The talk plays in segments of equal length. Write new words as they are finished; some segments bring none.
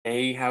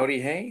Hey,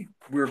 howdy, hey.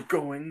 We're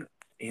going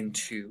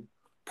into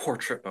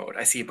portrait mode.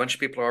 I see a bunch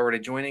of people are already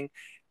joining.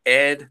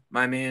 Ed,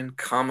 my man,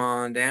 come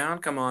on down,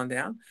 come on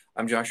down.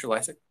 I'm Joshua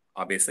Lisec,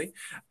 obviously.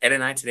 Ed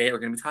and I today are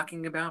going to be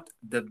talking about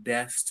the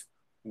best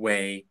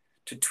way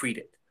to tweet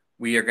it.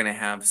 We are going to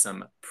have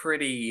some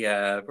pretty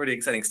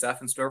exciting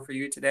stuff in store for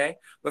you today.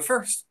 But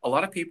first, a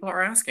lot of people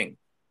are asking,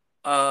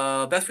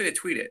 best way to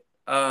tweet it.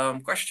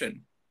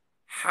 Question,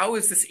 how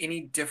is this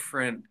any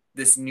different,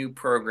 this new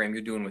program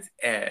you're doing with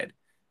Ed?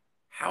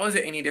 How is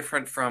it any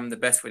different from the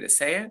best way to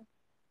say it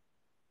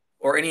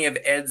or any of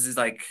Ed's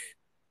like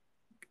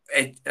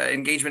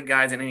engagement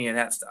guides and any of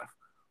that stuff?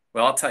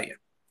 Well, I'll tell you.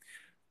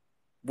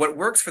 What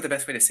works for the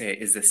best way to say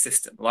it is the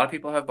system. A lot of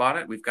people have bought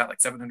it. We've got like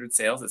 700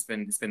 sales. It's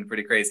been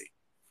pretty crazy.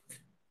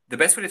 The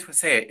best way to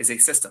say it is a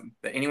system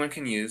that anyone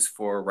can use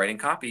for writing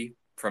copy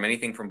from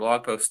anything from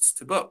blog posts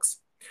to books.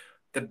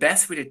 The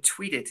best way to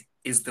tweet it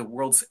is the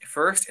world's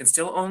first and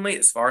still only,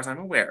 as far as I'm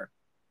aware,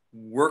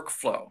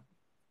 workflow.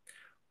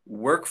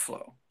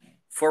 Workflow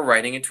for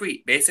writing a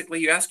tweet.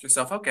 Basically, you ask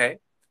yourself, okay,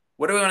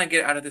 what do I want to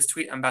get out of this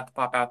tweet I'm about to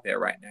pop out there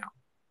right now?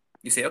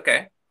 You say,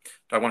 okay,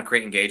 do I want to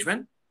create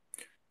engagement?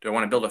 Do I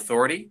want to build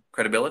authority,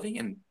 credibility,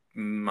 and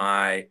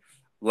my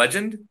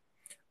legend?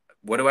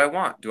 What do I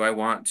want? Do I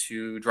want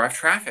to drive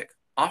traffic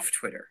off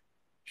Twitter?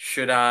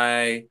 Should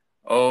I,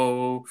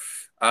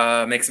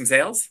 make some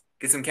sales,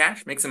 get some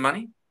cash, make some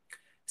money?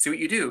 See what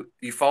you do.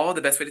 You follow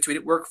the best way to tweet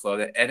it workflow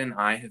that Ed and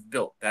I have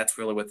built. That's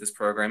really what this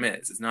program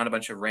is. It's not a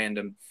bunch of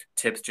random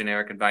tips,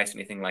 generic advice,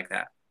 anything like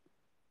that.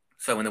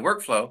 So in the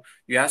workflow,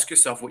 you ask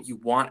yourself what you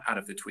want out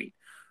of the tweet.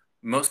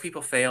 Most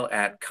people fail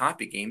at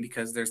copy game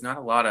because there's not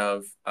a lot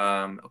of,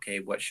 okay,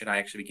 what should I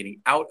actually be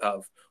getting out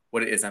of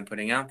what it is I'm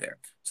putting out there?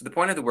 So the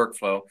point of the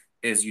workflow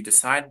is you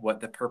decide what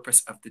the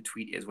purpose of the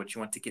tweet is, what you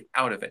want to get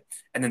out of it.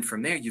 And then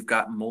from there, you've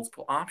got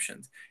multiple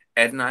options.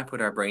 Ed and I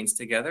put our brains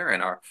together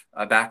and our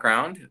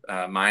background,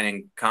 mine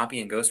in copy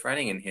and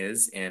ghostwriting and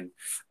his in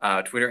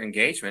Twitter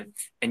engagement.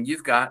 And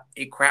you've got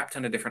a crap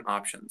ton of different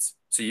options.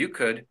 So you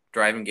could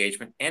drive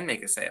engagement and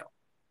make a sale.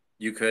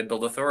 You could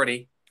build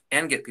authority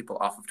and get people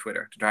off of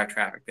Twitter to drive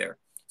traffic there.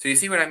 So you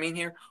see what I mean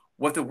here?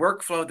 What the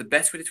workflow, the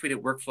best way to tweet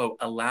it workflow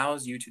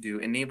allows you to do,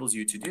 enables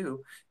you to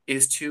do,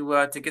 is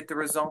to get the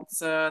results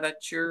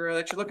that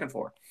you're looking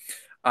for.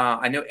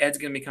 I know Ed's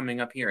going to be coming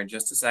up here in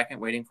just a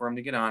second, waiting for him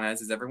to get on,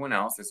 as is everyone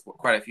else. There's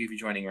quite a few of you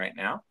joining right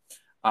now.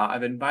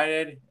 I've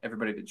invited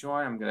everybody to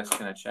join. I'm just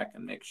going to check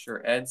and make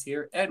sure Ed's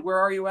here. Ed, where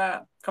are you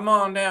at? Come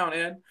on down,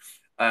 Ed.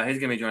 He's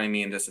going to be joining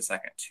me in just a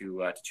second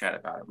to chat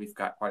about it. We've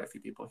got quite a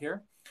few people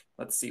here.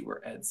 Let's see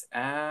where Ed's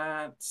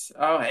at.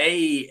 Oh,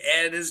 hey,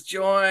 Ed has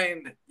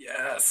joined.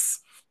 Yes,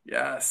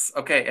 yes.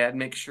 Okay, Ed,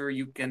 make sure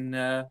you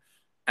can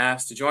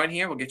ask to join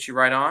here. We'll get you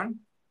right on.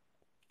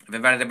 I've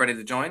invited everybody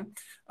to join.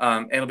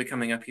 Ed will be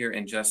coming up here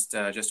in just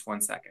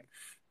 1 second.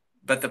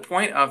 But the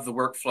point of the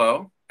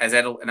workflow, as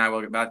Ed and I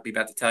will be about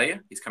to tell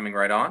you, he's coming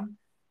right on,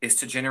 is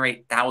to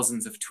generate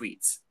thousands of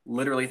tweets,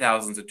 literally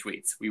thousands of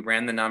tweets. We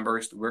ran the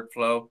numbers, the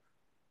workflow,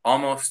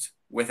 almost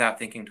without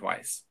thinking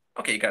twice.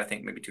 Okay, you got to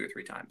think maybe 2 or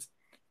 3 times,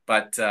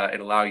 but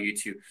it'll allow you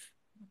to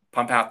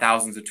pump out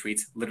thousands of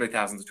tweets, literally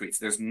thousands of tweets.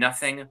 There's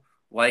nothing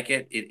like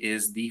it. It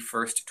is the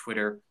first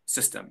Twitter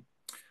system.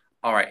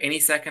 All right, any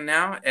second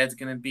now, Ed's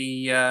gonna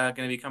be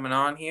coming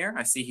on here.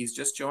 I see he's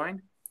just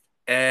joined.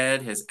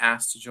 Ed has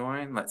asked to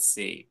join. Let's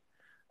see.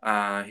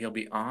 He'll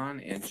be on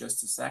in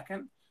just a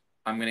second.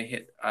 I'm gonna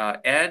hit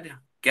Ed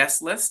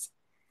guest list.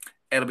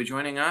 Ed will be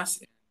joining us.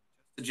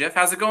 Jeff,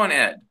 how's it going,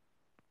 Ed?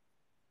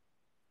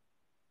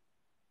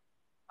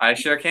 I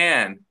sure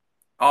can.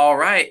 All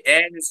right,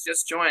 Ed has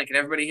just joined. Can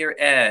everybody hear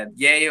Ed?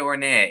 Yay or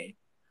nay?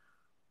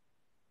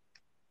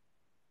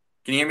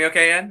 Can you hear me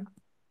okay, Ed?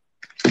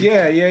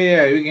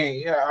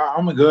 Yeah.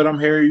 I'm good. I'm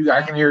here.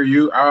 I can hear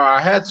you. I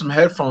had some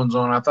headphones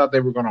on. I thought they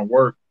were gonna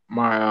work.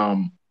 My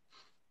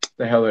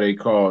the hell are they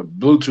called?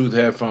 Bluetooth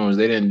headphones.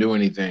 They didn't do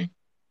anything.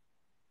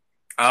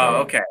 Oh, So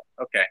okay,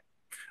 okay.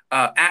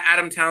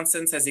 Adam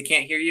Townsend says he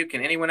can't hear you.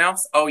 Can anyone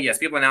else? Oh, yes.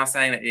 People are now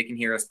saying that they can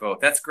hear us both.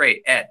 That's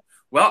great, Ed.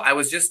 Well, I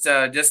was just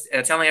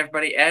telling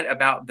everybody, Ed,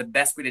 about the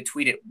best way to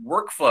tweet it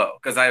workflow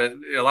because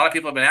a lot of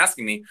people have been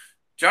asking me,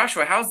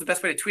 Joshua, how's the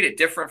best way to tweet it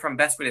different from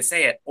best way to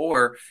say it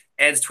or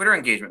Ed's Twitter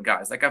engagement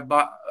guys? Like I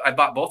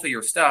bought both of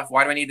your stuff.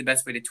 Why do I need the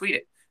best way to tweet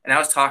it? And I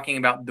was talking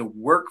about the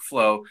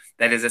workflow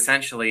that is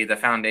essentially the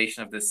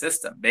foundation of the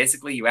system.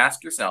 Basically, you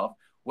ask yourself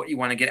what you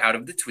want to get out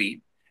of the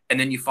tweet, and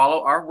then you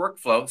follow our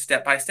workflow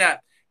step by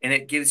step and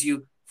it gives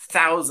you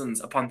thousands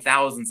upon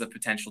thousands of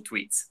potential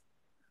tweets.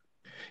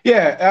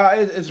 yeah,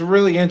 it's a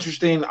really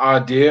interesting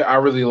idea. I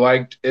really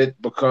liked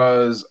it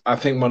because I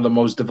think one of the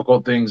most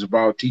difficult things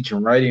about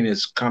teaching writing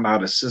is kind of how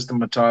to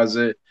systematize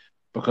it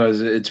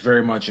because it's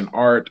very much an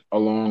art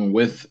along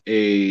with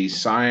a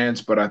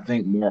science, but I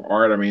think more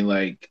art. I mean,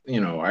 like,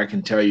 I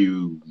can tell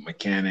you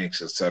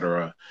mechanics,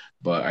 etc.,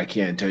 but I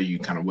can't tell you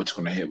kind of what's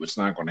going to hit, what's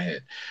not going to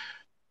hit,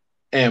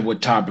 and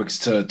what topics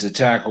to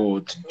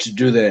tackle to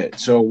do that.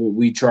 So what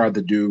we tried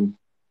to do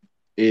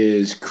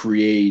is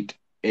create.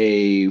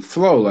 a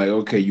flow. Like,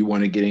 okay, you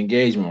want to get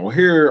engagement. Well,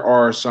 here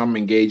are some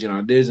engaging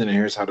ideas, and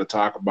here's how to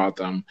talk about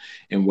them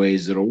in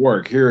ways that'll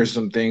work. Here are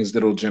some things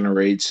that'll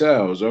generate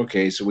sales.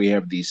 Okay, so we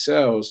have these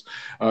sales.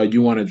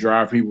 You want to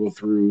drive people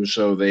through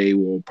so they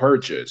will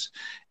purchase.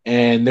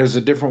 And there's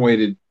a different way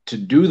to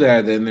do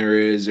that than there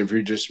is if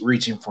you're just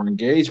reaching for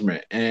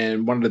engagement.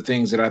 And one of the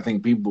things that I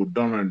think people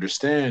don't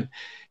understand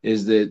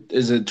is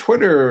that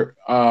Twitter,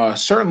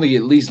 certainly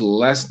at least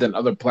less than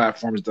other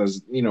platforms,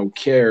 does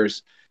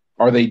cares,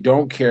 or they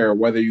don't care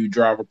whether you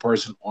drive a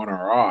person on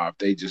or off.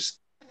 They just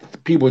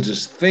People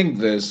just think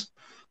this,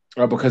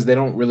 because they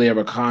don't really have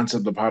a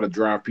concept of how to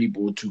drive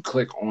people to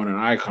click on an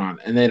icon,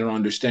 and they don't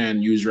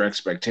understand user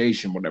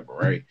expectation, whatever,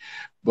 right?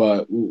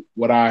 But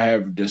what I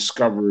have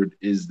discovered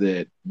is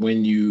that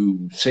when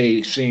you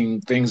say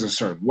seeing things a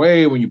certain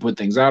way, when you put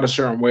things out a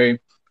certain way,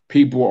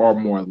 people are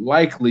more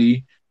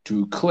likely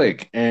to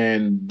click.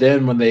 And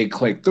then when they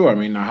click through, I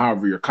mean,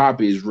 however your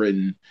copy is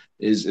written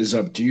is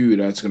up to you.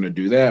 That's going to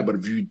do that. But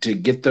if you to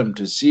get them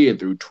to see it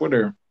through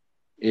Twitter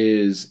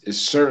is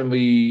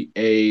certainly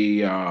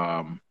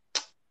a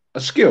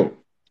skill,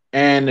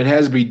 and it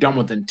has to be done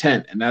with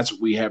intent, and that's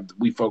what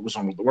we focus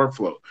on with the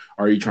workflow.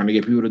 Are you trying to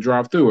get people to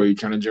drive through? Are you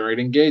trying to generate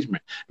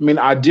engagement? I mean,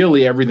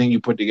 ideally everything you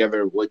put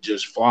together would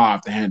just fly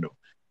off the handle.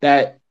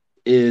 That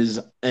is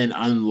an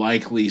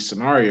unlikely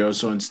scenario,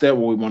 so instead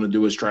what we want to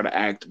do is try to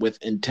act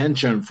with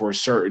intention for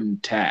certain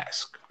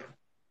tasks.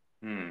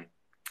 Hmm.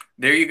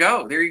 There you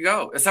go. There you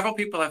go. Several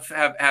people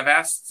have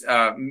asked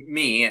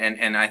me,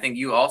 and I think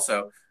you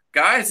also,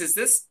 guys, is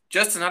this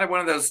just another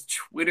one of those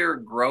Twitter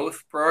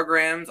growth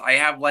programs? I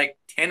have like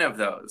 10 of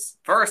those.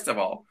 First of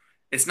all,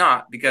 it's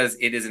not, because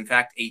it is in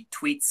fact a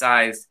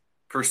tweet-sized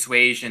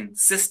persuasion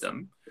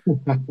system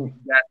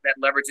that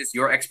leverages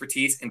your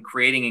expertise in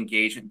creating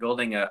engagement,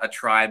 building a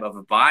tribe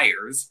of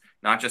buyers,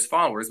 not just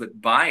followers,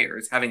 but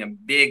buyers, having a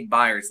big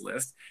buyers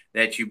list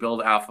that you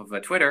build off of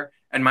Twitter,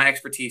 and my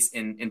expertise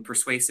in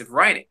persuasive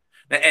writing.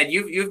 And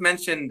you've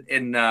mentioned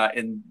in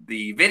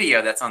the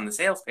video that's on the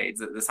sales page,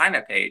 the sign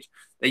up page,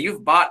 that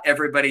you've bought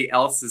everybody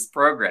else's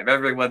program,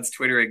 everyone's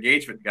Twitter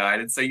engagement guide,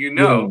 and so you Yeah,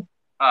 know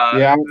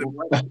yeah,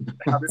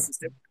 how this is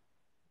different.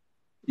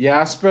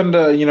 yeah. I spend,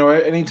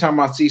 anytime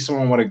I see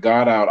someone with a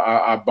god out,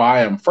 I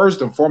buy them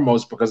first and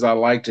foremost because I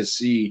like to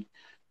see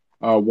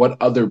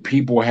what other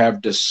people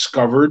have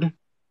discovered.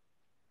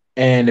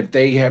 And if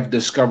they have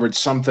discovered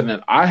something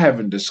that I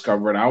haven't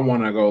discovered, I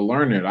want to go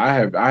learn it.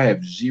 I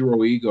have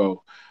zero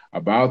ego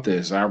about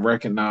this. I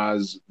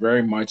recognize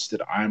very much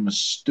that I'm a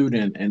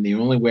student, and the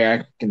only way I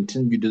can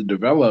continue to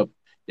develop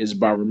is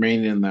by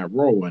remaining in that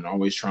role and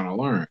always trying to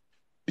learn.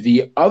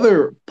 The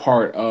other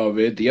part of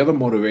it, the other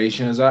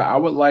motivation is I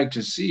would like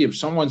to see if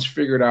someone's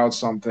figured out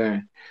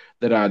something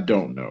that I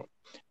don't know.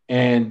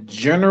 And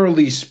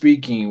generally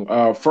speaking,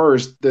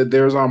 first,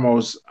 there's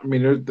almost, I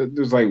mean,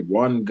 there's like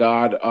one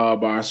God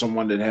by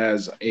someone that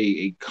has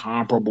a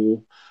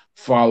comparable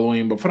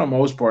following, but for the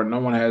most part, no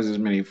one has as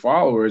many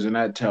followers, and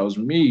that tells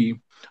me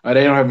they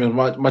don't have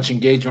as much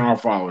engagement on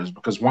followers,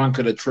 because one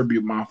could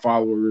attribute my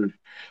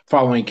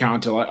following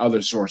count to like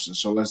other sources.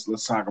 So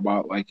let's talk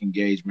about like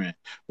engagement,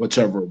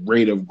 whichever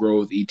rate of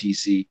growth,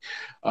 etc.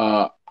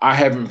 I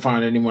haven't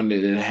found anyone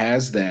that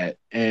has that,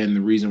 and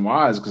the reason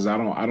why is because I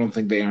don't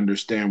think they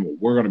understand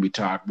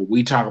what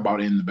we talk about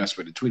in the best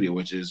way to tweet it,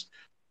 which is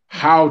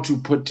how to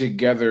put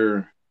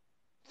together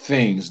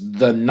things,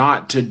 the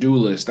not to do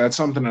list. That's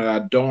something that I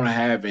don't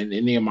have in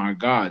any of my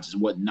gods, is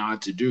what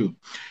not to do.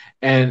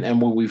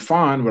 And what we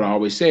find, what I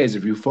always say is,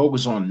 if you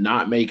focus on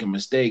not making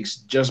mistakes,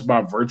 just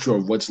by virtue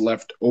of what's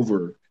left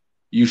over,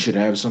 you should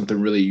have something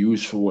really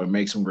useful and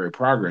make some great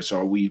progress.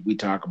 So we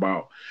talk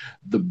about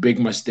the big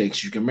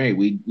mistakes you can make.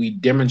 We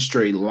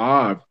demonstrate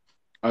live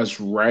us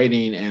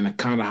writing and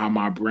kind of how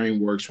my brain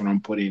works when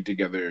I'm putting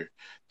together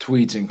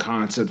tweets and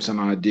concepts and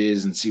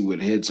ideas, and see what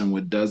hits and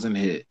what doesn't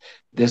hit.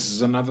 This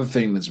is another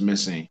thing that's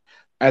missing.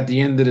 At the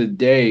end of the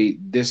day,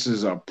 this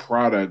is a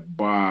product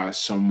by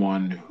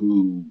someone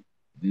who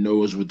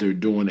knows what they're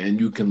doing, and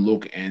you can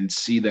look and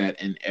see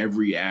that in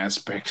every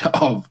aspect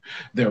of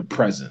their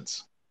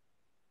presence.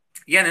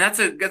 Yeah, and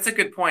that's a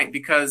good point,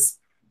 because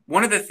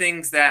one of the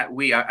things that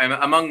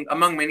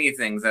among many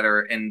things that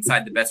are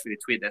inside the best way to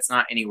tweet that's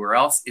not anywhere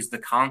else is the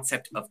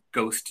concept of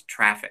ghost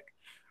traffic,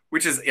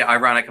 which is, yeah,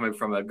 ironic coming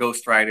from a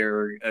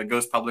ghostwriter, a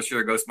ghost publisher,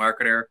 a ghost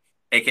marketer,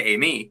 aka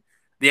me.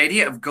 The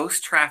idea of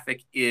ghost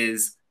traffic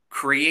is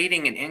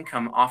creating an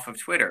income off of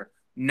Twitter,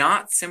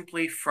 not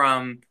simply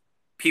from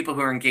people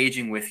who are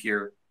engaging with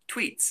your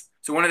tweets.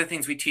 So one of the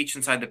things we teach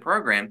inside the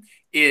program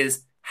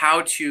is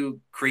how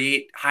to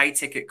create high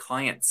ticket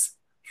clients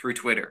through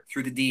Twitter,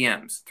 through the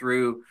DMs,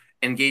 through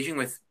engaging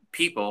with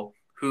people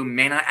who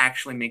may not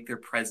actually make their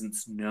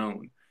presence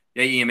known.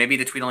 Yeah, maybe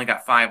the tweet only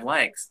got 5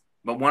 likes,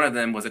 but one of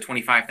them was a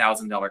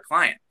 $25,000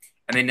 client,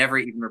 and they never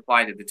even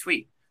replied to the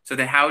tweet. So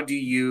then how do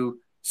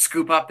you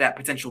scoop up that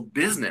potential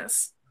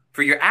business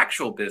for your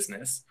actual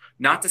business,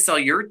 not to sell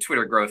your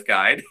Twitter growth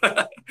guide?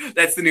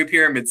 That's the new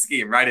pyramid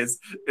scheme, right?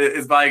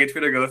 Is buying a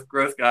Twitter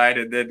growth guide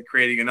and then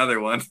creating another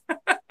one.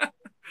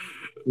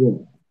 Yeah.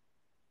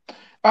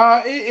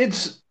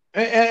 It's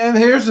and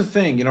here's the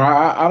thing,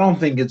 I don't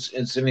think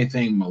it's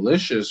anything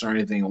malicious or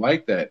anything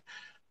like that.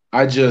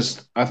 I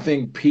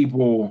think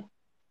people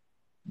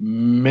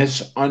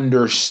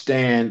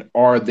misunderstand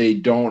or they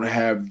don't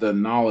have the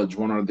knowledge,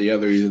 one or the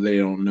other. Either they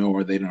don't know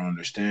or they don't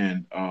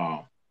understand.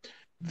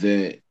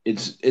 That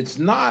it's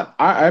not.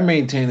 I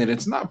maintain that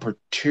it's not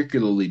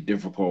particularly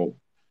difficult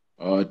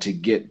to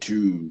get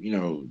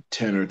to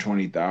 10 or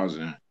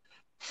 20,000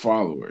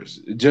 followers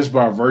just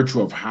by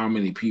virtue of how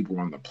many people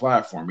on the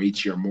platform.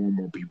 Each year, more and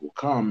more people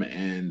come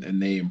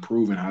and they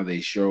improve in how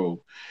they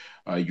show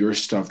your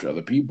stuff to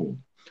other people.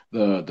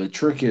 The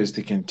trick is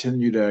to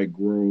continue that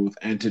growth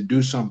and to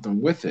do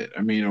something with it.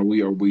 I mean, are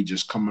we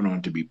just coming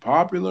on to be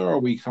popular? Are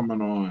we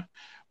coming on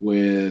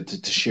to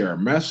share a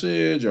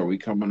message? Are we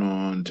coming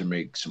on to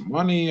make some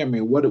money? I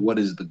mean, what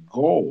is the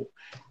goal?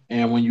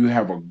 And when you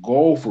have a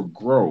goal for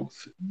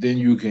growth, then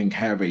you can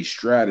have a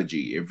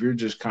strategy. If you're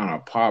just kind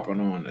of popping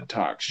on to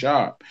talk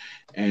shop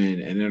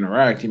and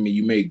interact, I mean,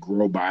 you may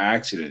grow by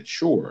accident,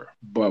 sure.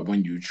 But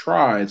when you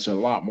try, it's a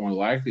lot more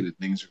likely that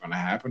things are going to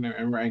happen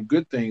and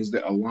good things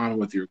that align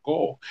with your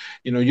goal.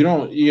 You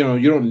don't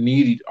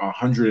need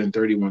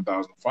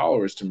 131,000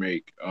 followers to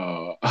make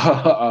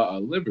a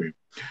living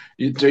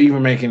to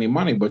even make any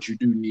money, but you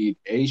do need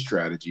a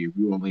strategy. If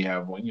you only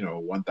have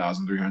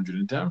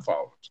 1,310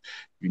 followers,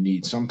 you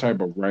need some type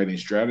of writing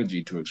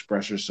strategy to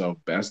express yourself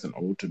best and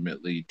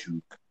ultimately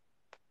to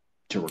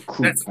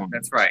recruit That's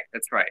clients. right.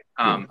 That's right.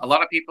 Yeah. A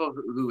lot of people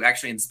who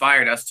actually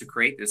inspired us to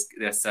create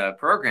this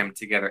program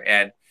together,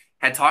 Ed,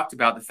 had talked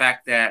about the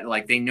fact that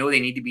like they know they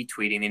need to be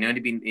tweeting, they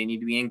need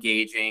to be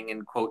engaging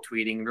and quote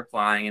tweeting and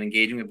replying and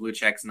engaging with blue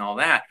checks and all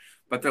that,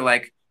 but they're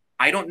like,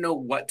 I don't know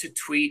what to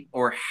tweet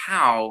or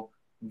how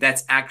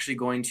that's actually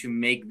going to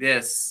make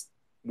this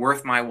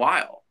worth my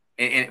while,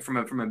 and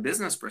from a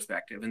business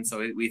perspective. And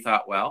so we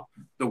thought, well,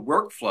 the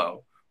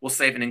workflow will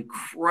save an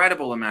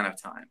incredible amount of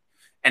time.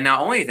 And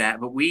not only that,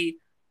 but we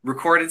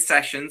recorded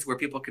sessions where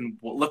people can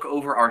look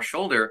over our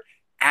shoulder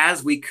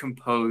as we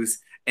compose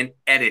and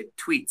edit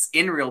tweets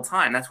in real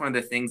time. That's one of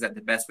the things that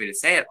the best way to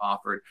say it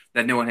offered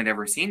that no one had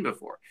ever seen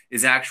before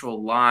is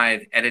actual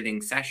live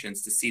editing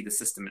sessions to see the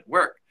system at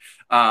work.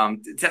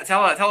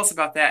 Tell us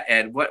about that,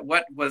 Ed. What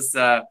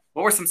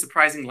were some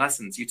surprising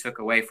lessons you took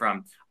away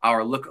from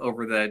our look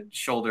over the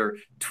shoulder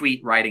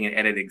tweet writing and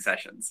editing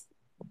sessions?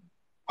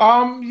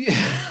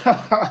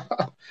 Yeah.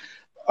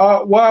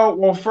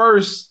 Well,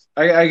 first,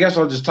 I guess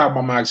I'll just talk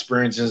about my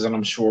experiences, and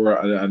I'm sure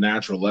a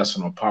natural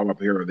lesson will pop up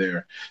here or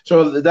there.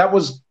 So that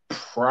was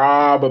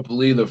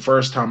probably the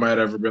first time I had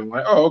ever been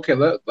like, oh, okay,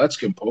 let's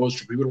compose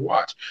for people to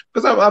watch.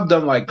 Because I've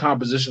done like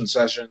composition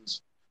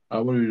sessions.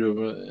 What do we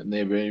do? And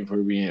they've been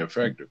for being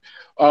effective.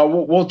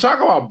 We'll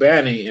talk about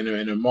banning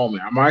in a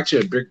moment. I'm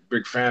actually a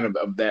big fan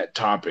of that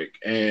topic,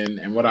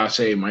 and what I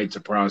say might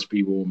surprise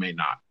people, may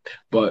not.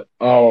 But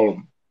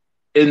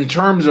in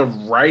terms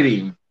of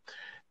writing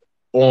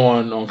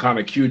on kind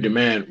of queue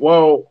demand.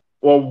 Well,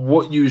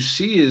 what you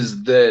see is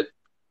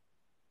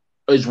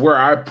where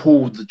I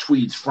pulled the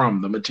tweets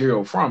from, the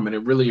material from, and it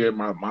really is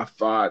my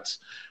thoughts,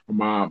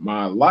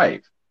 my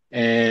life,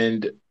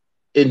 and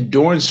in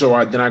doing so,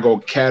 I go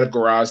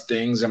categorize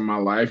things in my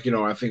life.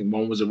 I think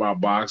one was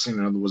about boxing,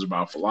 another was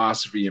about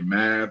philosophy and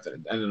math,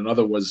 and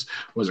another was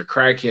a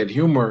crackhead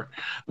humor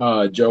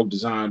joke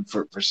designed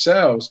for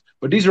sales.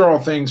 But these are all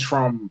things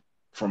from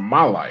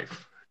my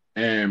life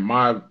and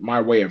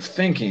my way of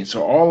thinking.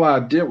 So all I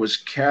did was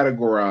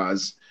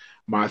categorize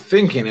my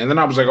thinking, and then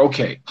I was like,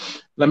 okay,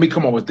 let me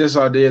come up with this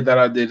idea, that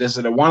idea, this,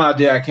 and the one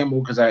idea I came up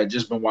with because I had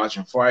just been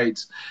watching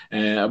fights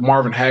and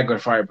Marvin Hagler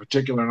fight in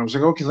particular, and I was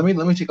like, okay, let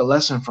me take a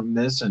lesson from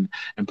this and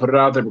put it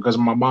out there because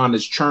my mind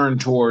is churned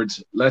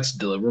towards let's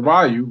deliver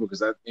value because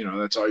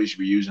that's all you should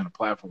be using a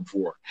platform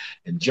for.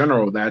 In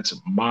general, that's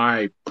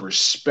my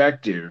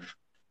perspective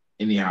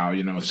anyhow.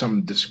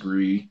 Some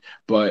disagree,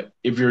 but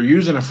if you're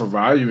using it for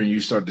value and you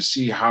start to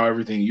see how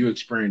everything you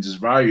experience is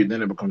value,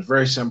 then it becomes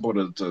very simple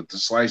to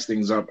slice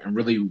things up and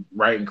really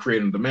write and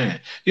create on demand.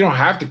 You don't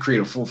have to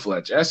create a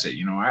full-fledged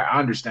essay. I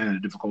understand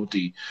the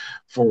difficulty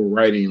for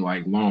writing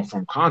like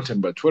long-form content,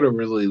 but Twitter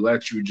really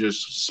lets you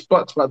just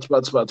sput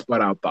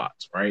out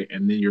thoughts, right?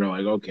 And then you're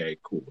like, okay,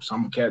 cool,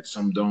 some catch,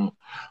 some don't.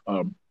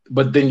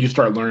 But then you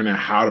start learning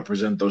how to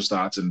present those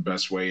thoughts in the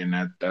best way,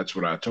 and that's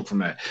what I took from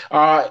that.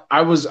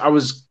 I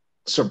was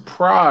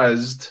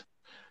surprised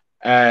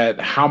at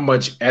how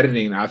much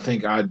editing I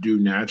think I do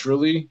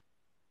naturally.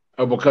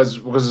 Because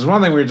it's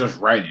one thing we're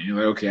just writing. You're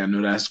like, okay, I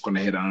know that's going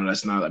to hit. I know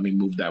that's not. Let me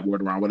move that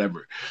word around,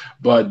 whatever.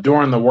 But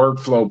during the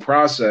workflow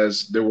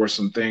process, there were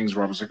some things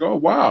where I was like, oh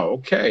wow,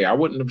 okay, I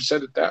wouldn't have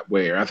said it that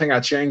way. Or I think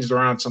I changed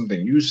around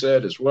something you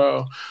said as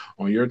well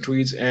on your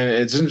tweets, and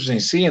it's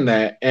interesting seeing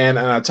that. And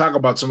I talk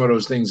about some of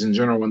those things in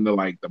general when they're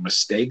like the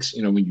mistakes.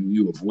 When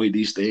you avoid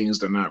these things,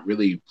 they're not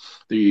really.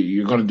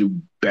 You're going to do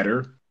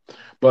better.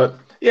 But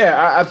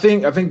yeah, I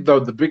think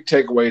the big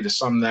takeaway to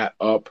sum that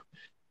up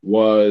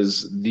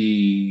was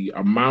the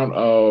amount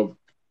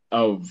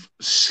of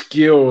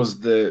skills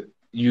that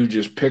you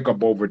just pick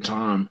up over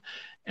time,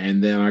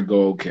 and then I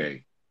go,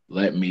 okay,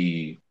 let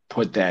me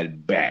put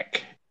that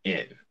back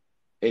in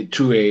it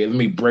to a let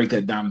me break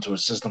that down into a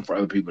system for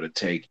other people to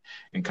take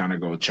and kind of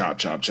go chop,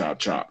 chop, chop,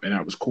 chop. And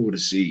that was cool to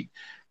see.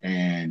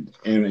 And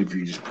if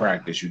you just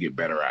practice, you get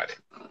better at it.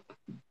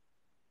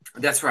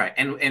 That's right.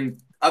 And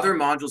other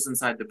modules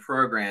inside the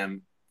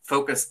program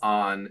focus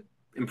on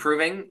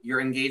improving your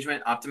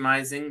engagement,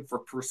 optimizing for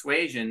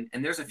persuasion.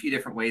 And there's a few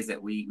different ways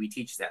that we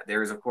teach that.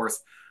 There is, of course,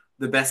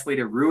 the best way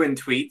to ruin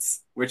tweets,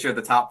 which are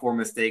the top 4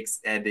 mistakes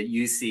that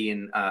you see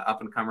in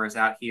up and comers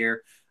out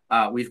here.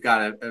 We've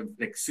got a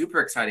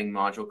super exciting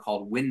module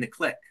called Win the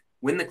Click.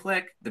 Win the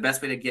Click, the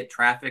best way to get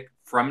traffic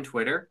from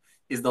Twitter,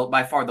 is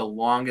by far the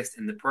longest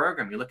in the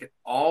program. You look at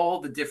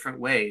all the different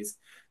ways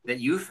that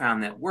you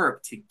found that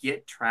work to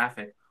get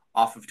traffic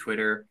off of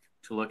Twitter,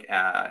 to look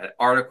at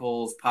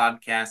articles,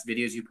 podcasts,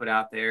 videos you put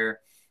out there,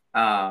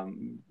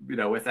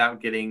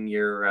 without getting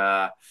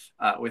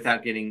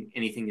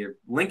anything you're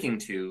linking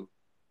to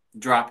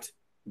dropped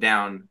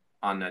down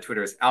on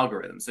Twitter's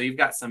algorithm. So you've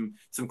got some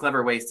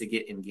clever ways to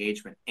get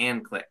engagement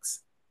and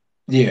clicks.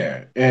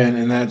 Yeah,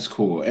 and that's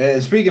cool.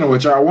 And speaking of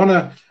which, I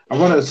wanna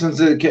since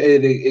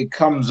it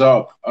comes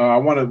up, I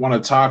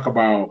wanna talk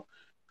about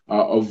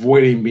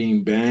avoiding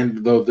being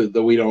banned, though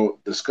we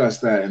don't discuss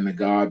that in the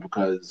God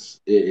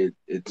because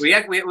it's we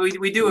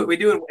do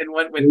it in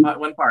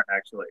one part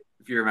actually,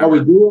 if you oh, we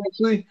remember. do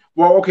actually.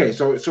 Well, okay,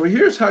 so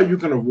here's how you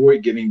can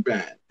avoid getting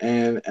banned,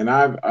 and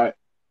I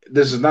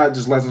this is not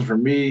just lessons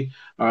from me.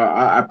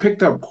 I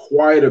picked up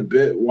quite a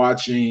bit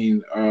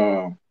watching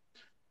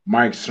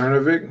Mike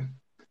Cernovic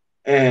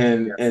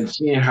Yes. and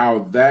seeing how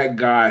that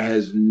guy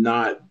has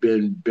not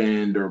been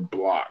banned or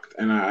blocked.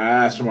 And I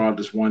asked him about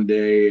this one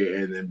day,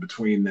 and then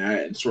between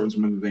that and sorting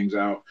some other things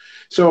out.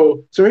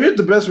 So here's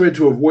the best way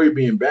to avoid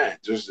being banned.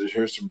 Just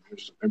here's some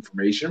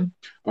information.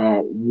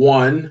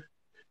 One,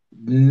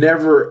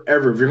 never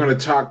ever if you're going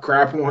to talk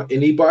crap on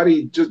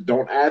anybody, just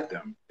don't add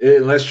them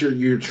unless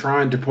you're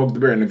trying to poke the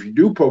bear. And if you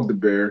do poke the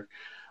bear,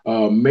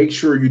 make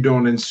sure you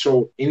don't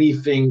insult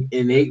anything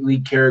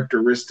innately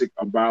characteristic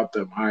about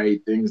them, i.e.,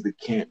 things that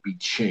can't be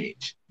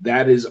changed.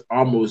 That is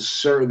almost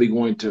certainly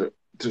going to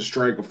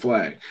strike a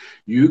flag.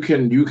 You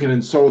can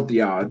insult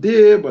the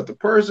idea, but the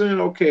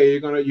person, okay,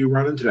 you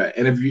run into that.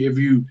 And if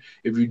you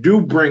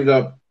do bring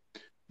up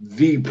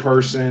the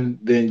person,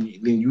 then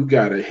you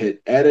gotta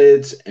hit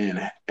edits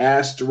and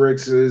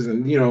asterisks,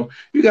 and you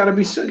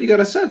gotta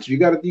censor. You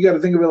gotta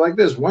think of it like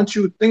this. Once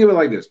you think of it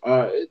like this,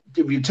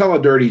 if you tell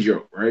a dirty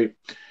joke, right,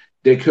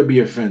 that could be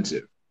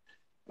offensive,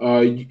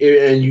 and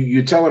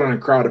you tell it on a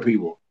crowd of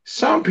people.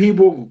 Some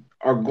people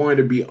are going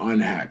to be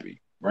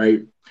unhappy,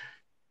 right?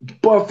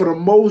 But for the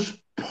most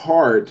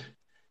part,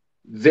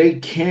 they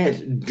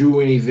can't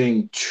do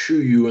anything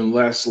to you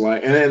unless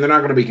and they're not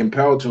going to be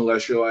compelled to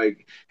unless you're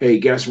like, hey,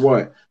 guess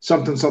what,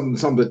 something something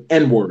something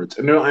n words,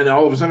 and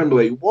all of a sudden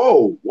be like,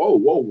 whoa, whoa,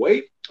 whoa,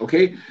 wait,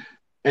 okay.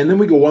 And then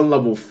we go one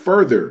level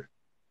further.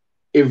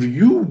 If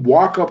you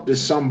walk up to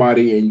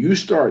somebody and you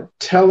start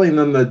telling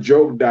them the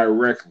joke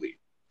directly,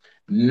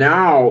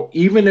 now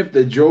even if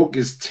the joke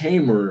is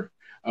tamer,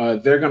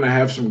 they're gonna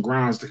have some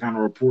grounds to kind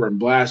of report and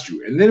blast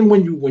you. And then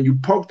when you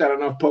poke that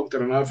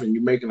enough, and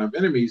you make enough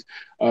enemies,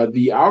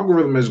 the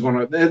algorithm is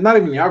gonna. Not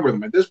even the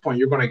algorithm at this point.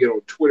 You're gonna get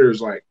on Twitter's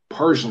like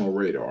personal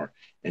radar,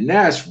 and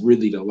that's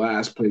really the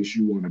last place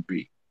you want to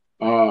be,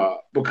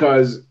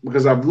 because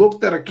I've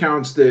looked at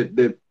accounts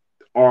that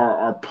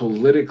are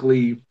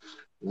politically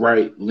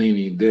right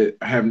leaning that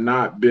have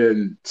not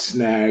been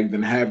snagged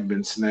and have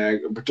been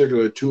snagged. In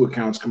particular, 2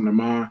 accounts come to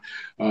mind.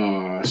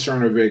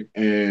 Cernovic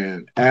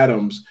and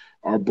Adams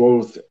are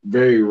both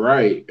very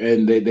right,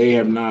 and they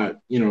have not,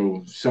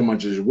 so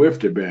much as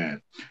whiffed a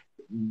ban.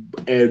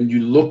 And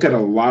you look at a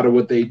lot of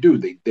what they do,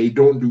 they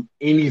don't do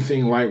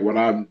anything like what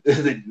I'm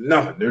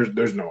nothing.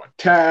 There's no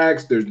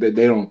attacks. They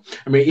don't.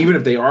 I mean, even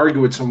if they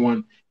argue with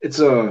someone, it's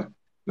a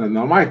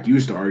now Mike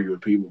used to argue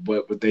with people,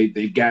 but they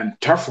gotten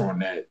tougher on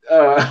that.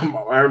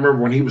 I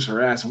remember when he was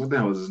harassing. What the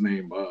hell is his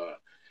name?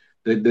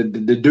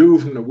 The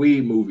dude from the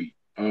Weed movie.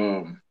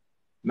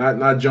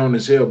 Not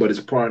Jonas Hill, but his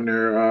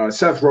partner,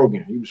 Seth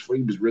Rogen. He was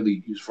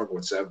fucking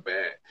with Seth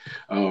bad.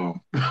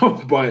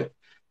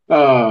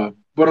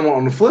 But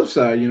on the flip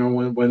side,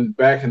 when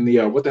back in the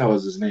what the hell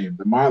is his name,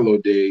 the Milo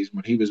days,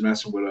 when he was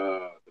messing with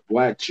the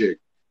black chick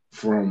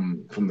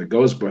from the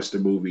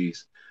Ghostbuster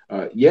movies.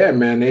 Yeah,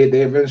 man, they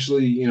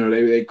eventually,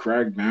 they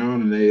crack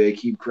down, and they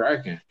keep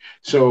cracking.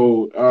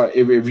 So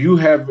if you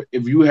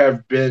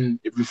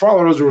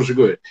follow those rules, are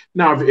good.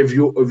 Now, if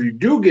you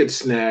do get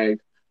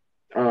snagged,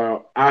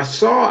 I've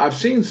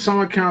seen some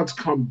accounts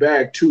come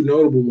back. 2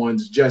 notable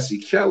ones, Jesse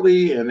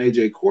Kelly and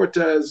AJ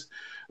Cortez,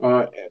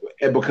 uh,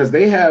 because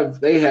they have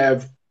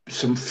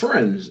some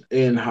friends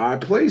in high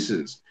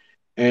places.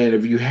 And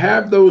if you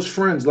have those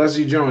friends,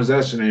 Leslie Jones,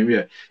 that's her name,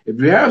 yeah.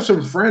 If you have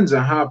some friends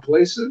in high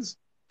places,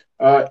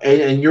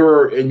 and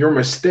your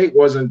mistake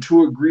wasn't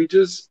too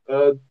egregious,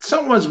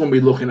 someone's going to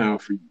be looking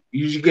out for you.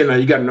 You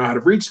got to know how to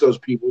reach those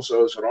people.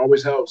 So it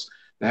always helps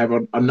to have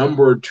a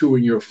number or two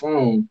in your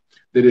phone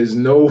that is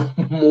no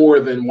more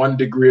than 1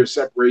 degree of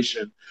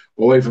separation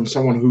away from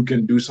someone who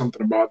can do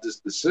something about this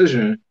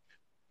decision.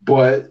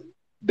 But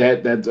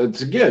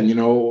that's again,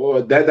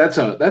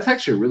 that's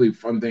actually a really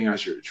fun thing I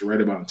should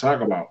write about and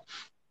talk about.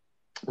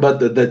 But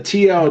the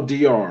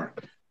TLDR,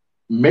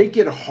 make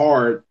it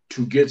hard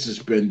to get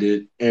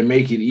suspended and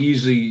make it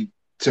easy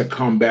to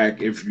come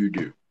back if you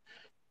do.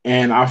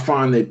 And I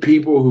find that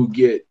people who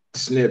get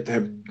snipped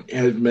have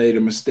made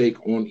a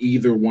mistake on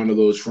either one of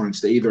those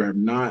fronts. They either have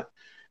not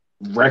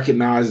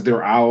recognized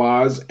their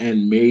allies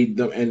and made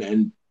them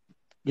and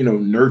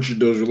nurtured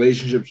those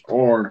relationships,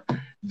 or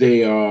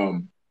they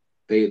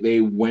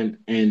went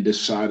and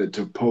decided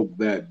to poke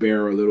that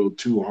bear a little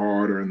too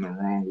hard or in the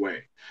wrong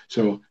way.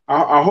 So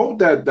I hope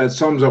that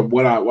sums up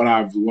what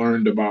I've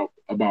learned about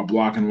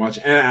block and watch.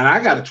 And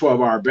I got a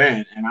 12-hour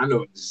ban, and I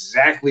know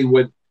exactly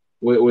what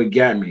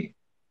got me.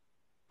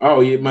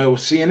 Oh, yeah, my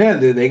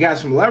CNN, they got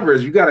some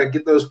leverage. You got to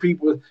get those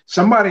people.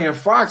 Somebody in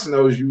Fox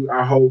knows you,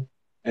 I hope,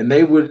 and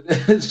they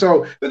would.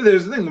 So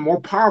there's the thing: the more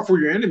powerful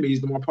your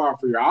enemies, the more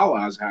powerful your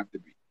allies have to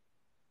be,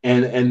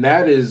 and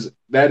that is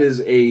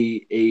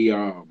a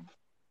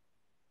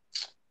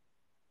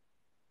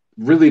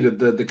really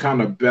the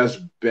kind of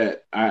best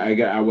bet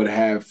I would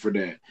have for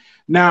that.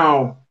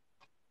 Now,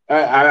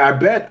 I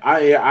bet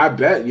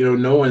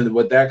knowing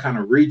what that kind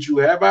of reach you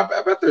have,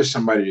 I bet there's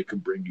somebody that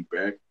could bring you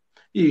back.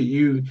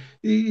 I'm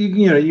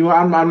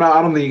not.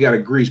 I don't think you got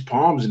to grease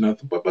palms or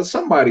nothing, but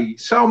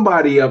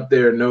somebody up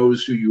there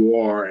knows who you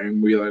are,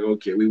 and we're like,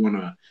 okay, we want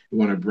to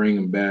bring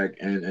them back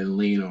and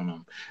lean on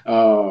them.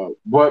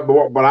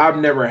 But I've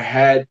never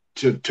had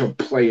to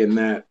play in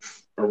that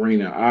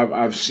arena.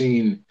 I've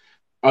seen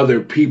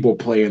other people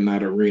play in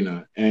that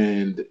arena,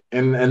 and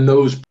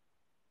those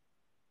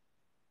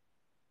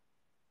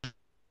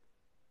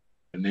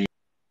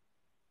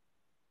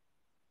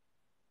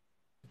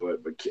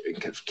but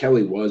because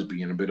Kelly was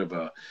being a bit of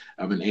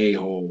an a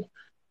hole,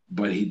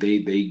 but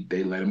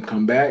they let him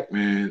come back,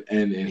 man,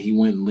 and he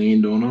went and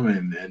leaned on him,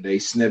 and they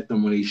snipped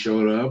him when he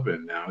showed up,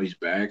 and now he's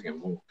back,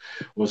 and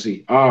we'll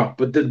see.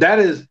 But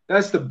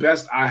that's the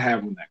best I have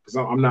on that, because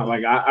I'm not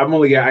like I'm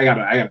only I got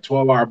a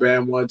 12-hour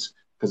ban once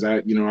because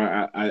I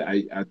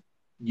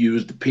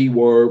used the P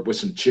word with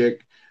some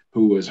chick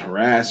who was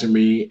harassing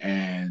me,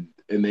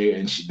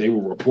 they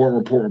were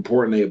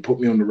reporting. They had put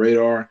me on the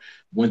radar.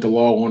 Went to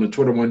log on to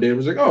Twitter one day and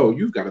was like, "Oh,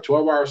 you've got a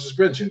 12-hour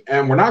suspension,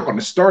 and we're not going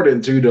to start it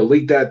until you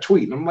delete that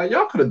tweet." And I'm like,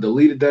 "Y'all could have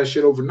deleted that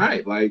shit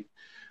overnight." Like,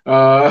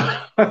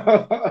 uh,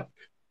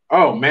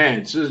 oh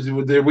man, so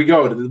there we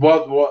go.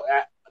 Well,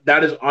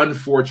 that is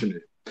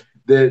unfortunate.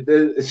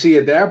 See,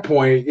 at that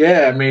point,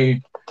 yeah, I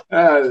mean,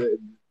 uh,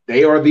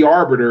 they are the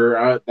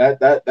arbiter.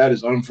 That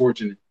is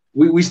unfortunate.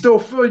 We still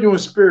feel you in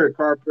spirit,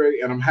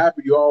 Carpe, and I'm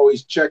happy you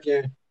always check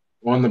in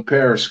on the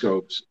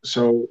periscopes.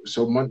 So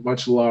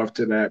much love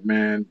to that,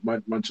 man.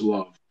 Much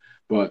love.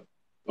 But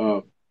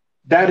uh,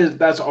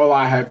 that's all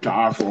I have to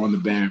offer on the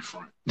band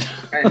front.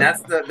 And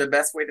that's the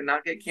best way to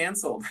not get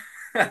canceled.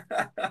 Back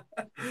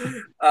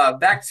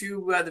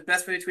to the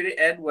best way to tweet it.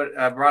 Ed, what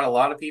brought a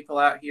lot of people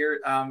out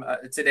here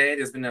today.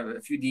 There's been a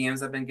few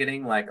DMs I've been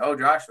getting like, oh,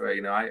 Joshua,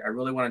 I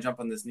really want to jump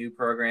on this new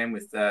program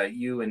with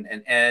you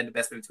and Ed,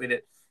 best way to tweet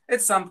it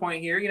at some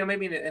point here,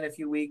 maybe in a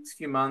few weeks,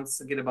 few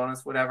months, get a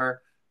bonus,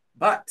 whatever.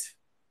 But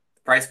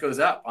the price goes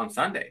up on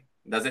Sunday,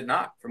 does it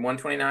not? From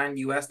 129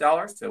 US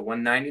dollars to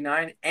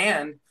 199.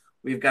 And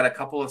we've got a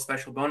couple of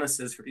special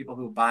bonuses for people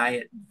who buy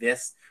it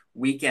this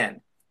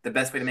weekend. The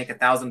best way to make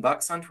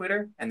 $1,000 on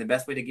Twitter, and the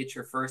best way to get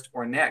your first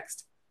or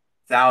next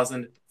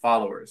 1,000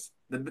 followers.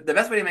 The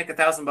best way to make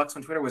 $1,000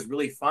 on Twitter was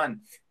really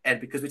fun,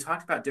 and because we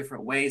talked about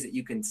different ways that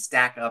you can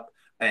stack up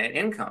an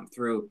income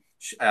through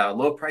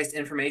low-priced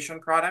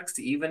information products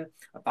to even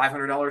a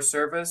 $500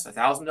 service, a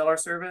 $1,000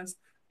 service,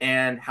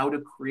 and how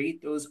to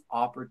create those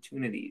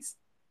opportunities.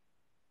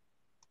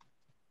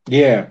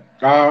 Yeah,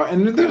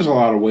 and there's a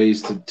lot of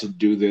ways to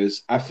do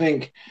this. I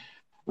think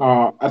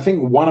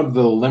one of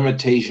the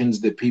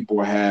limitations that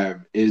people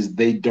have is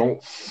they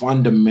don't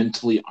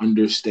fundamentally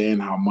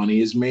understand how money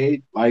is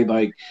made.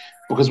 Like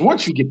because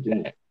once you get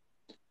that,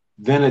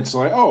 then it's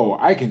like, oh,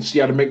 I can see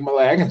how to make my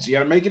life. I can see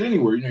how to make it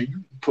anywhere.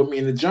 You put me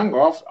in the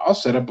jungle, I'll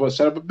set up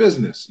a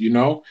business.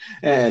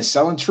 And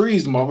selling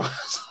trees,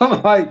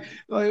 motherfucker.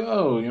 like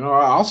oh,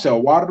 I'll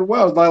sell water to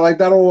wells. Like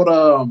that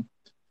old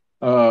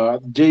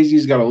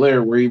Jay-Z's got a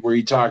lyric where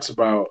he talks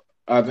about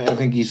I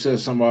think he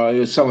says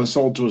something selling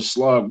soul to a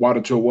slug,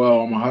 water to a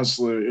well. I'm a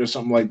hustler or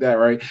something like that,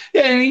 right?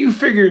 Yeah, and you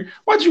figure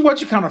once you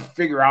kind of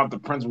figure out the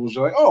principles,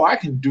 you're like, oh, I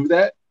can do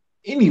that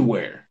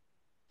anywhere,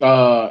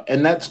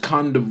 and that's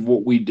kind of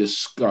what we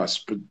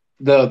discussed. But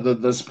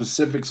the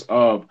specifics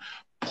of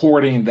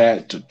porting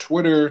that to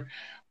Twitter,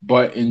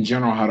 but in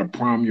general, how to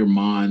prime your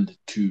mind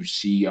to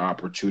see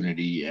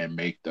opportunity and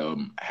make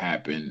them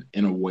happen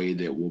in a way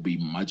that will be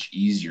much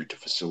easier to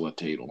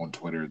facilitate on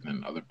Twitter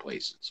than other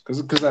places.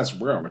 Because that's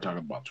where we're talking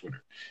about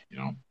Twitter, you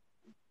know.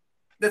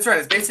 That's right.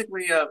 It's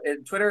basically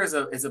Twitter is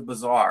a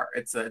bazaar.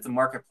 It's a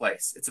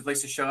marketplace. It's a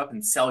place to show up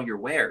and sell your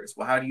wares.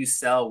 Well, how do you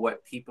sell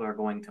what people are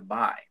going to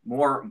buy?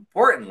 More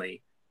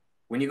importantly,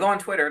 when you go on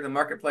Twitter, the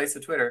marketplace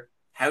of Twitter,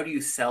 how do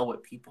you sell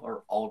what people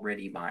are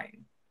already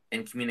buying?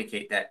 and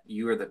communicate that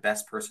you are the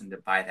best person to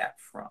buy that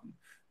from.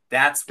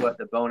 That's what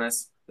the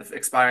bonus, the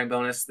expiring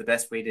bonus, the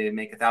best way to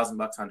make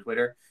 $1,000 on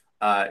Twitter,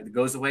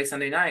 goes away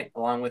Sunday night,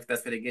 along with the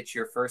best way to get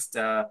your first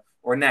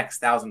or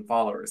next 1,000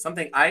 followers.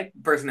 Something I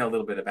personally know a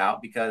little bit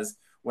about because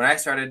when I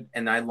started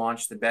and I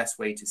launched the best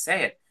way to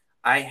say it,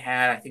 I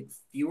had, I think,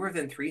 fewer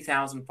than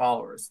 3,000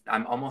 followers.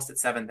 I'm almost at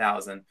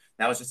 7,000.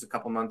 That was just a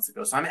couple months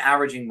ago. So I'm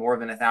averaging more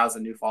than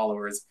 1,000 new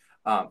followers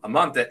a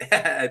month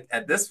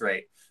at this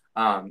rate.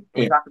 We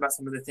Yeah. talked about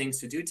some of the things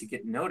to do to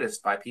get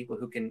noticed by people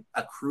who can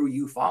accrue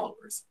you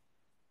followers.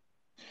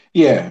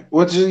 Yeah,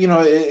 which is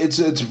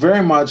it's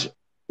very much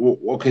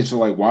okay. So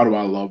like, why do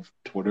I love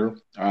Twitter?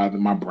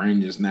 My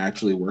brain just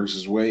naturally works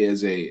this way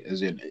as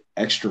an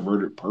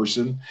extroverted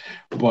person,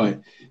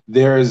 but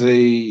there is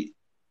the-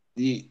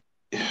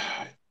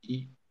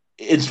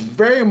 it's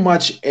very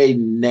much a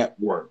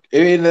network. I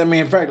mean,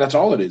 in fact, that's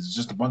all it is. It's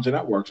just a bunch of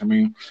networks. I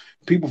mean,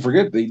 people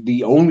forget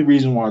the only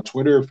reason why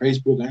Twitter,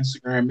 Facebook,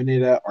 Instagram, any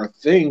of that are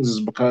things is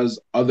because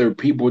other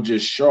people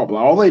just show up.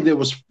 Like, all they did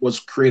was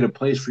create a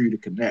place for you to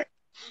connect.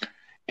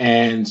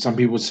 And some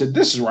people said,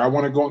 this is where I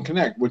want to go and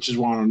connect, which is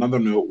why, on another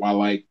note, why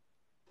like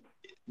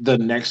the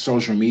next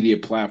social media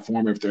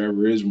platform, if there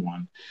ever is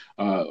one,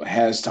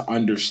 has to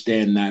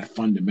understand that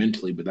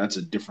fundamentally. But that's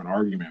a different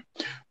argument.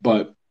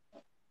 But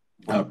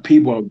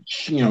people,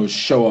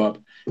 show up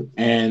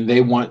and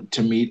they want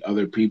to meet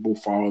other people,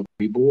 follow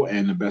people.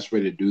 And the best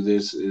way to do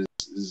this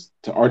is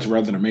to, or to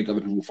rather than make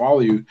other people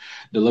follow you,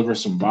 deliver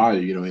some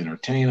value,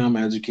 entertain them,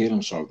 educate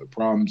them, solve their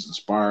problems,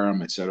 inspire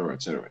them, et cetera,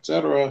 et cetera, et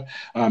cetera.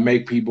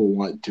 Make people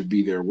want to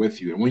be there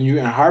with you.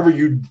 And however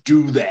you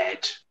do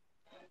that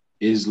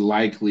is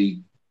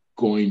likely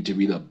going to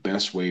be the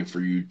best way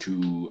for you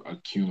to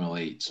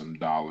accumulate some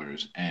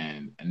dollars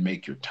and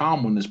make your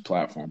time on this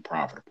platform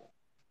profitable.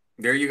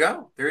 There you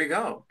go. There you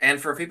go.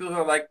 And for people who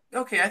are like,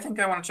 okay, I think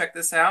I want to check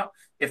this out.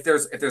 If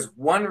there's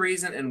one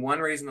reason and one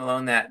reason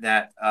alone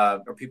that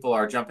or people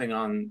are jumping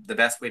on the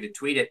best way to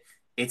tweet it,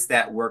 it's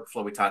that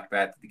workflow we talked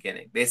about at the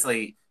beginning.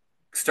 Basically,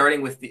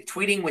 starting with the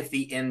tweeting with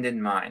the end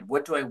in mind.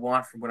 What do I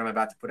want from what I'm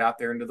about to put out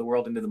there into the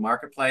world, into the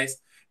marketplace?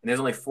 And there's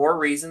only 4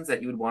 reasons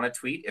that you would want to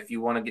tweet if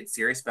you want to get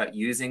serious about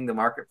using the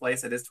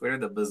marketplace that is Twitter,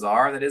 the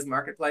bazaar that is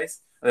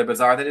marketplace, or the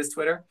bazaar that is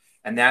Twitter.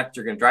 And that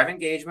you're going to drive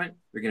engagement,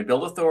 you're going to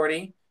build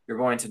authority, you're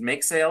going to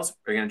make sales,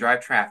 or you're going to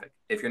drive traffic.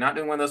 If you're not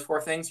doing one of those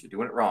 4 things, you're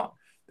doing it wrong.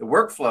 The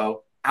workflow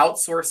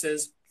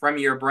outsources from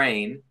your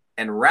brain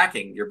and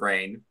racking your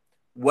brain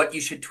what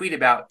you should tweet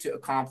about to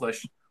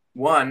accomplish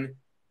one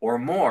or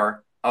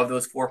more of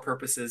those 4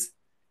 purposes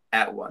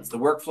at once. The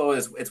workflow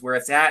is where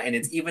it's at, and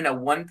it's even a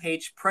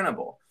one-page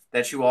printable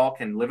that you all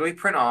can literally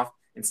print off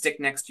and stick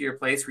next to your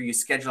place where you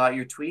schedule out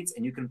your tweets,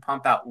 and you can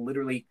pump out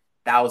literally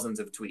thousands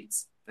of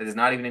tweets. That is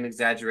not even an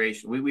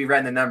exaggeration. We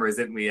ran the numbers,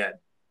 didn't we, Ed?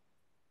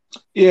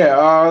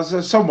 Yeah,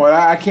 so somewhat.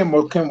 I came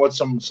with It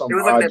some was like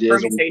that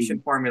ideas. permutation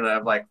formula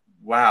of like,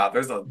 wow,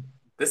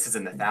 this is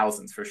in the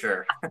thousands for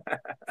sure.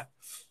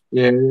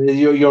 Yeah,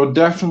 you'll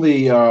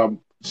definitely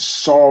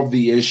solve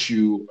the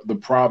issue, the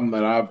problem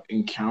that I've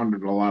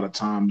encountered a lot of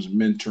times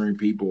mentoring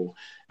people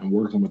and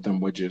working with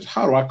them, which is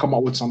how do I come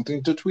up with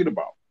something to tweet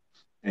about?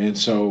 And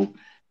so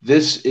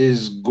this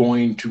is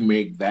going to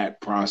make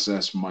that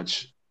process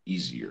much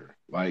easier,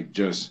 like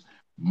just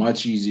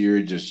much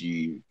easier. Just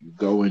you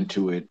go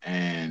into it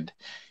and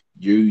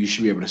you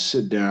should be able to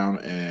sit down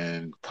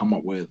and come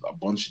up with a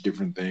bunch of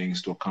different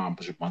things to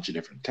accomplish a bunch of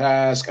different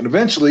tasks. And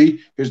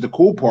eventually, here's the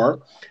cool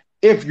part,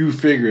 if you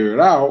figure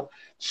it out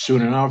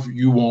soon enough,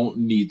 you won't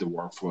need the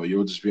workflow.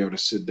 You'll just be able to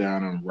sit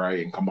down and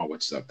write and come up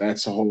with stuff.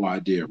 That's the whole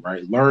idea,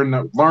 right? Learn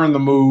the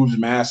moves,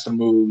 master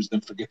moves,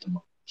 then forget the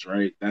moves,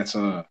 right? That's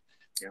Yeah.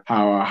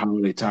 how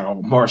they talk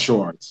about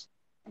martial arts.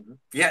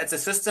 Yeah, it's a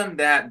system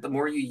that the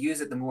more you use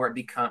it, the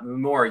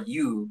more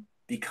you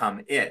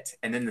become it,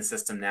 and then the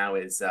system now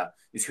is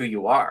who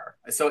you are.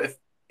 So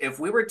if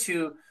we were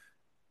to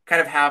kind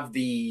of have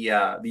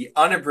the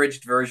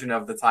unabridged version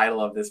of the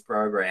title of this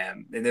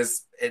program, and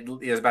there's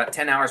about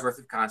 10 hours worth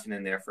of content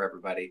in there for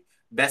everybody.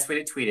 Best way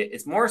to tweet it.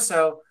 It's more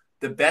so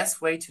the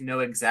best way to know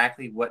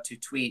exactly what to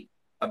tweet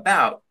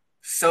about,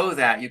 so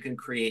that you can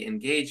create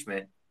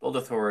engagement, build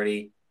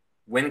authority,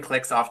 win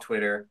clicks off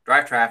Twitter,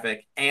 drive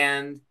traffic,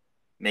 and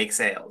make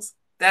sales.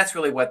 That's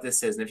really what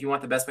this is. And if you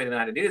want the best way to know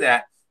how to do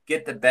that,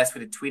 get the best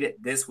way to tweet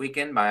it this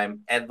weekend by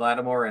Ed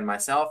Latimore and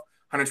myself.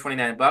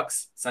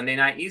 $129 Sunday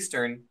night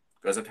Eastern,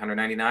 goes up to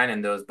 199,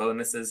 and those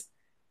bonuses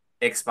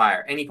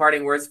expire. Any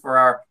parting words for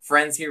our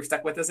friends here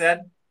stuck with us,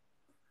 Ed?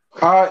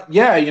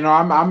 Yeah,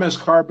 I miss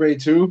Carpe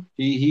too.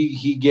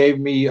 He gave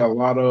me a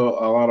lot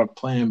of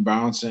playing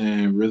bounce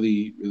and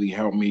really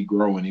helped me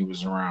grow when he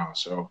was around.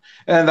 So,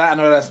 and I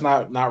know that's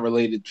not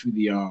related to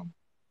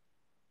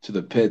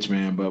the pitch,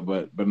 man.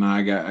 But no,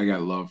 I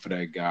got love for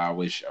that guy. I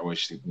wish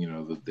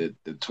the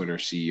Twitter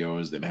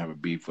CEOs didn't have a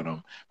beef with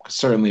him.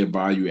 Certainly a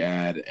value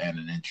add and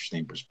an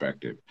interesting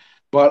perspective.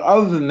 But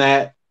other than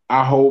that,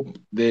 I hope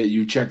that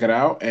you check it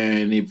out.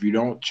 And if you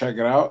don't check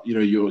it out,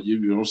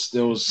 you'll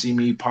still see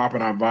me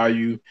popping out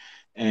value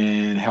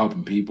and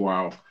helping people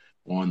out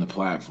on the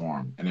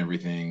platform and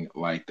everything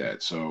like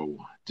that. So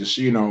just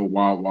so you know,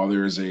 while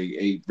there is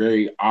a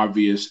very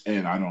obvious,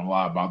 and I don't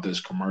lie about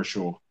this,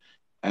 commercial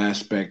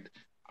aspect,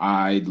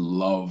 I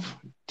love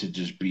to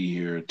just be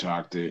here,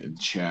 talk to and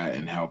chat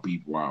and help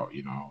people out.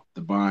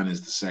 The bond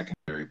is the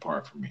secondary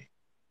part for me.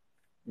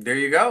 There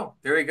you go.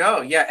 There we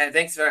go. Yeah, and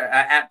thanks for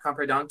at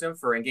Compredunctum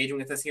for engaging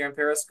with us here in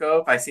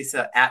Periscope. I see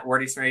at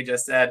Wordy Smurray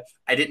just said,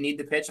 I didn't need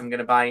the pitch. I'm going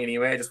to buy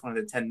anyway. I just wanted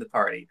to attend the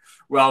party.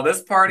 Well,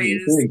 this party Yeah,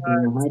 is thanks,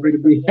 man. I'm happy spring to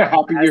to the be forum.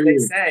 happy As you're they here.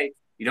 say,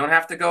 you don't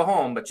have to go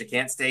home, but you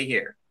can't stay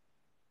here.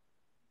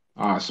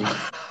 Awesome.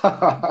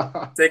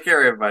 Take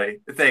care, everybody.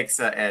 Thanks,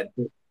 Ed.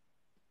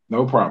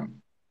 No problem.